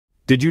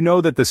Did you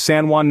know that the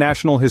San Juan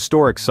National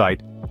Historic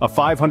Site, a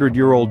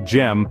 500-year-old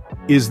gem,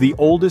 is the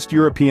oldest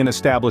European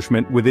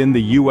establishment within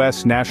the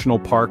U.S. National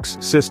Parks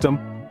system?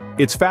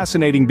 Its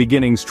fascinating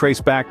beginnings trace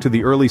back to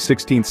the early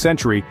 16th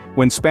century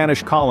when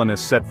Spanish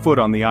colonists set foot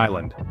on the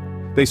island.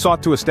 They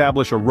sought to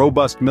establish a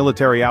robust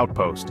military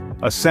outpost,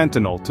 a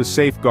sentinel to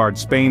safeguard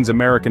Spain's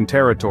American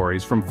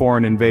territories from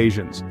foreign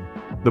invasions.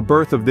 The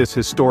birth of this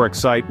historic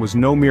site was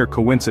no mere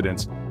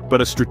coincidence,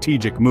 but a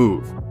strategic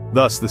move.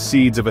 Thus, the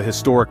seeds of a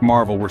historic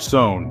marvel were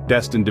sown,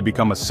 destined to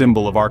become a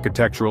symbol of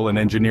architectural and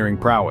engineering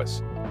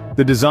prowess.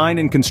 The design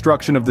and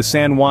construction of the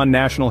San Juan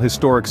National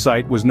Historic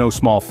Site was no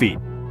small feat.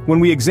 When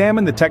we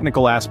examine the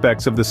technical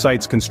aspects of the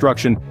site's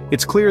construction,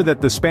 it's clear that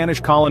the Spanish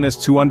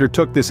colonists who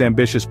undertook this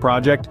ambitious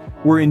project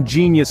were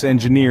ingenious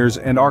engineers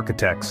and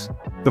architects.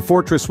 The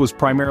fortress was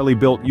primarily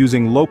built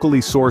using locally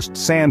sourced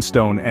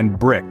sandstone and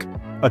brick,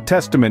 a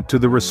testament to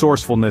the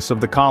resourcefulness of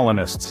the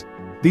colonists.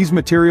 These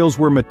materials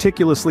were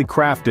meticulously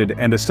crafted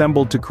and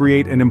assembled to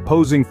create an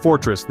imposing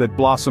fortress that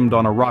blossomed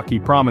on a rocky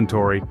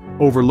promontory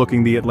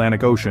overlooking the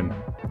Atlantic Ocean.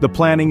 The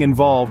planning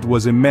involved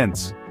was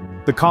immense.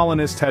 The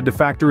colonists had to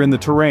factor in the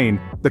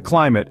terrain, the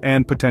climate,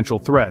 and potential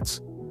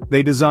threats.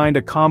 They designed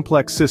a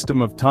complex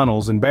system of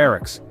tunnels and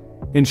barracks,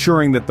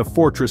 ensuring that the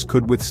fortress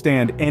could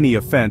withstand any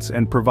offense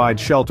and provide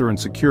shelter and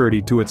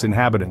security to its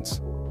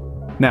inhabitants.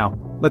 Now,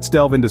 let's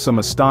delve into some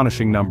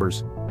astonishing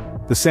numbers.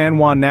 The San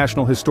Juan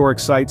National Historic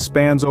Site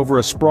spans over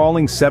a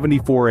sprawling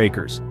 74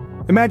 acres.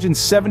 Imagine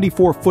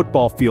 74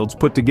 football fields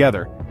put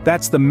together.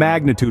 That's the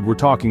magnitude we're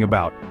talking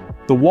about.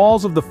 The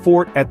walls of the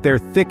fort at their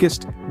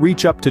thickest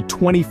reach up to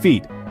 20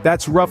 feet.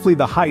 That's roughly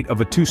the height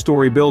of a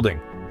two-story building.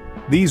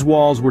 These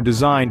walls were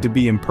designed to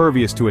be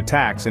impervious to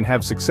attacks and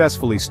have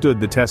successfully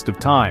stood the test of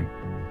time.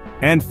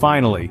 And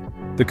finally,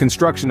 the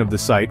construction of the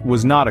site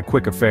was not a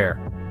quick affair.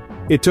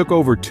 It took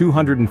over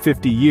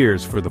 250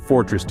 years for the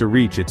fortress to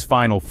reach its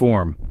final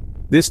form.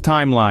 This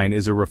timeline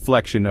is a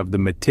reflection of the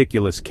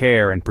meticulous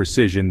care and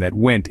precision that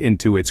went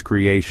into its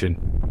creation.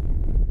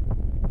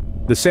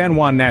 The San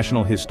Juan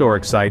National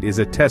Historic Site is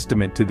a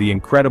testament to the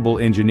incredible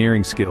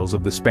engineering skills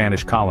of the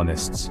Spanish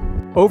colonists.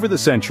 Over the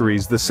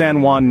centuries, the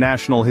San Juan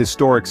National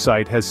Historic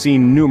Site has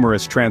seen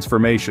numerous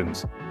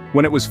transformations.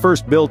 When it was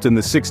first built in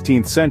the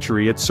 16th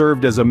century, it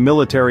served as a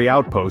military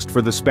outpost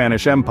for the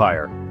Spanish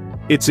Empire.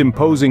 Its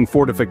imposing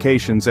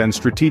fortifications and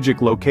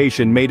strategic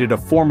location made it a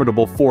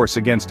formidable force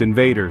against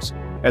invaders.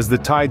 As the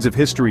tides of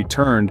history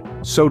turned,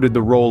 so did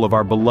the role of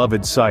our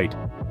beloved site.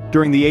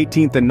 During the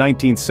 18th and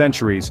 19th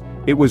centuries,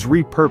 it was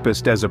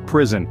repurposed as a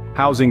prison,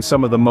 housing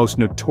some of the most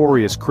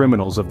notorious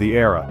criminals of the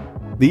era.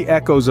 The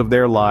echoes of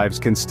their lives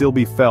can still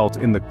be felt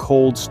in the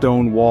cold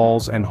stone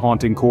walls and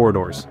haunting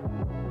corridors.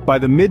 By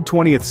the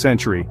mid-20th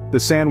century, the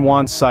San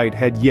Juan site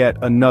had yet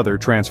another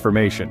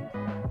transformation.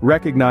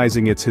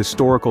 Recognizing its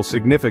historical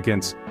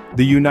significance,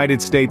 the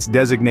United States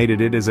designated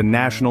it as a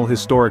National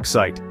Historic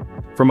Site.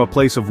 From a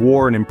place of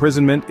war and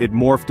imprisonment, it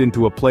morphed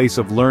into a place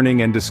of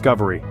learning and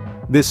discovery.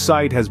 This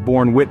site has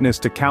borne witness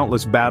to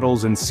countless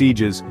battles and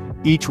sieges,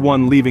 each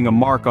one leaving a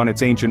mark on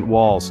its ancient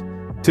walls.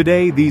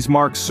 Today, these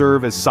marks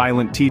serve as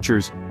silent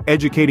teachers,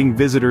 educating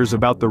visitors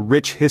about the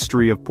rich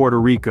history of Puerto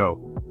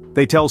Rico.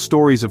 They tell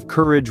stories of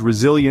courage,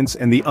 resilience,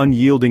 and the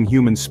unyielding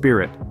human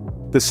spirit.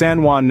 The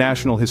San Juan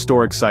National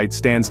Historic Site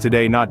stands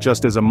today not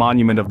just as a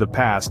monument of the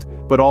past,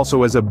 but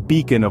also as a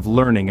beacon of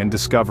learning and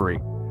discovery.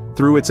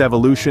 Through its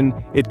evolution,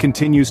 it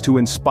continues to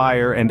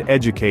inspire and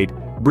educate,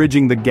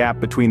 bridging the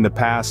gap between the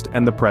past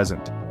and the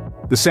present.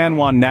 The San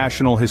Juan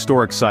National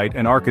Historic Site,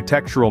 an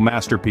architectural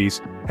masterpiece,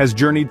 has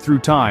journeyed through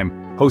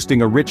time,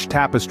 hosting a rich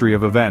tapestry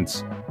of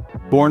events.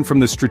 Born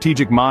from the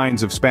strategic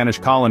minds of Spanish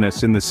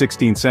colonists in the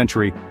 16th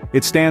century,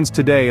 it stands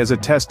today as a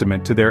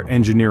testament to their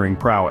engineering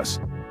prowess.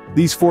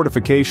 These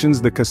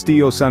fortifications, the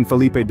Castillo San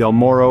Felipe del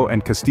Morro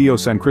and Castillo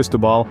San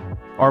Cristobal,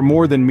 are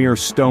more than mere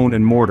stone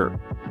and mortar.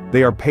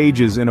 They are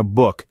pages in a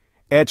book,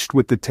 etched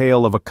with the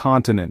tale of a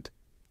continent.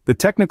 The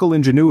technical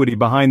ingenuity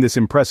behind this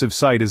impressive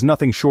site is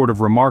nothing short of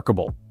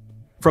remarkable.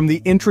 From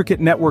the intricate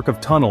network of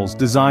tunnels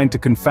designed to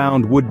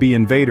confound would-be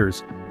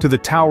invaders, to the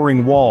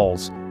towering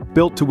walls,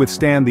 built to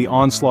withstand the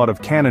onslaught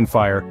of cannon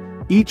fire,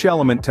 each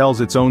element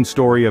tells its own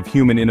story of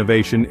human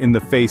innovation in the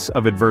face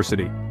of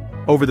adversity.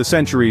 Over the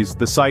centuries,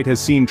 the site has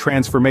seen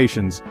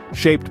transformations,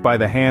 shaped by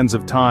the hands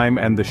of time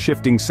and the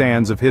shifting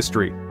sands of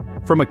history.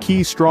 From a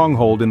key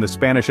stronghold in the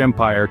Spanish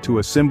Empire to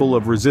a symbol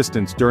of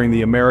resistance during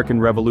the American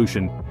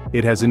Revolution,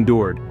 it has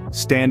endured,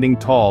 standing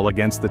tall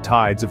against the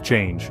tides of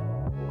change.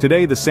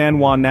 Today, the San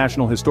Juan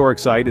National Historic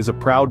Site is a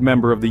proud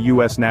member of the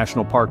U.S.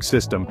 National Park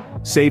system,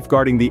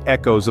 safeguarding the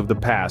echoes of the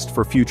past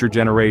for future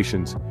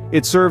generations.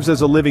 It serves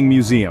as a living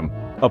museum,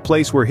 a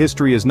place where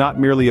history is not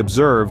merely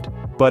observed,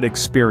 but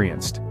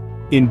experienced.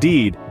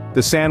 Indeed,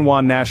 the San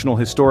Juan National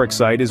Historic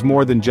Site is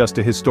more than just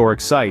a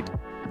historic site.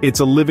 It's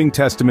a living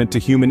testament to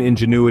human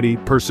ingenuity,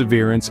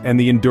 perseverance, and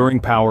the enduring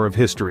power of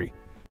history.